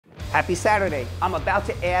Happy Saturday. I'm about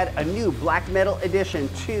to add a new black metal edition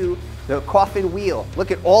to the Coffin wheel.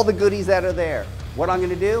 Look at all the goodies that are there. What I'm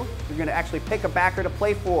gonna do, you're gonna actually pick a backer to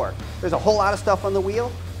play for. There's a whole lot of stuff on the wheel,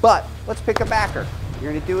 but let's pick a backer.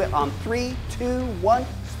 You're gonna do it on 3, 2, 1,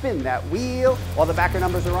 spin that wheel. All the backer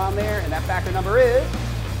numbers are on there, and that backer number is,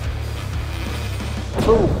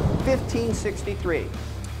 boom, 1563.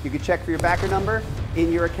 You can check for your backer number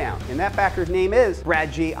in your account. And that backer's name is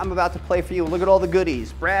Brad G. I'm about to play for you. Look at all the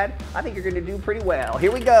goodies. Brad, I think you're gonna do pretty well.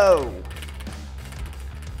 Here we go.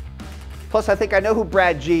 Plus, I think I know who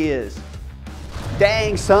Brad G is.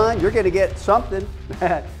 Dang, son, you're gonna get something.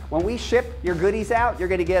 When we ship your goodies out, you're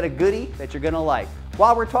gonna get a goodie that you're gonna like.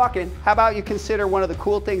 While we're talking, how about you consider one of the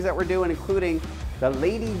cool things that we're doing, including the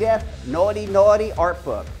Lady Death Naughty Naughty art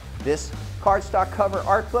book. This cardstock cover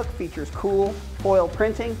art book features cool foil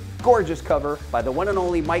printing, gorgeous cover by the one and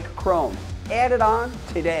only Mike Chrome. Add it on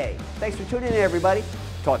today. Thanks for tuning in, everybody.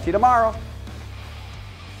 Talk to you tomorrow.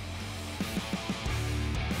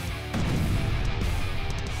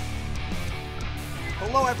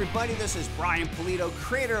 Hello everybody, this is Brian Pulido,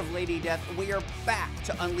 creator of Lady Death, and we are back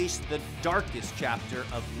to unleash the darkest chapter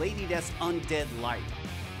of Lady Death's undead life.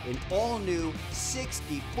 An all-new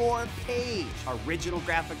 64-page original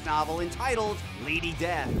graphic novel entitled Lady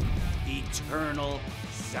Death, Eternal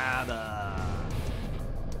Sabbath.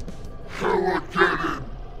 Armageddon!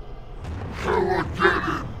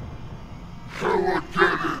 Armageddon!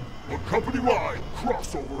 Armageddon! A company-wide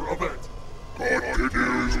crossover event.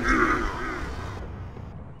 Continues here.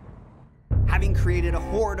 Having created a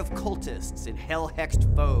horde of cultists and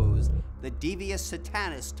hell-hexed foes, the devious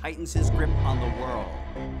Satanist tightens his grip on the world.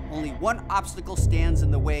 Only one obstacle stands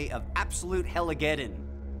in the way of absolute Helligeddon,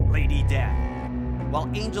 Lady Death.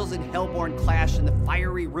 While angels and hellborn clash in the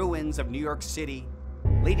fiery ruins of New York City,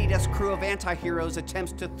 Lady Death's crew of anti-heroes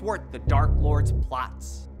attempts to thwart the Dark Lord's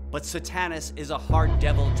plots. But Satanist is a hard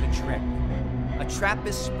devil to trick. A trap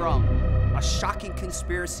is sprung, a shocking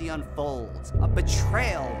conspiracy unfolds, a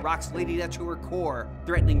betrayal rocks Lady Death to her core,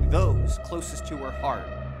 threatening those closest to her heart.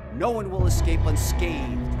 No one will escape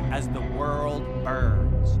unscathed as the world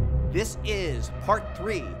burns. This is part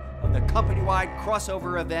 3 of the company-wide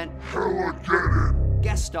crossover event, Armageddon!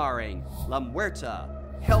 Guest starring La Muerta,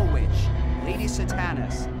 Hell Witch, Lady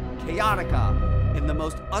Satanist, Chaotica, and the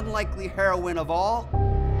most unlikely heroine of all,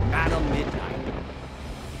 Madam Midnight.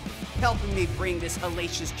 Helping me bring this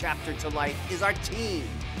hellacious chapter to life is our team.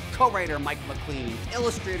 Co-writer Mike McLean,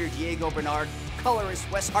 illustrator Diego Bernard,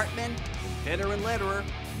 colorist Wes Hartman, and veteran letterer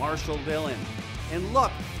Marshall Dillon. And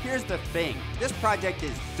look, here's the thing. This project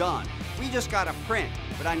is done. We just got to print,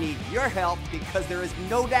 but I need your help because there is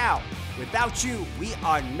no doubt, without you, we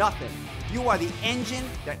are nothing. You are the engine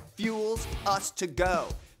that fuels us to go.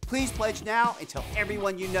 Please pledge now and tell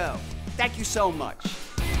everyone you know. Thank you so much.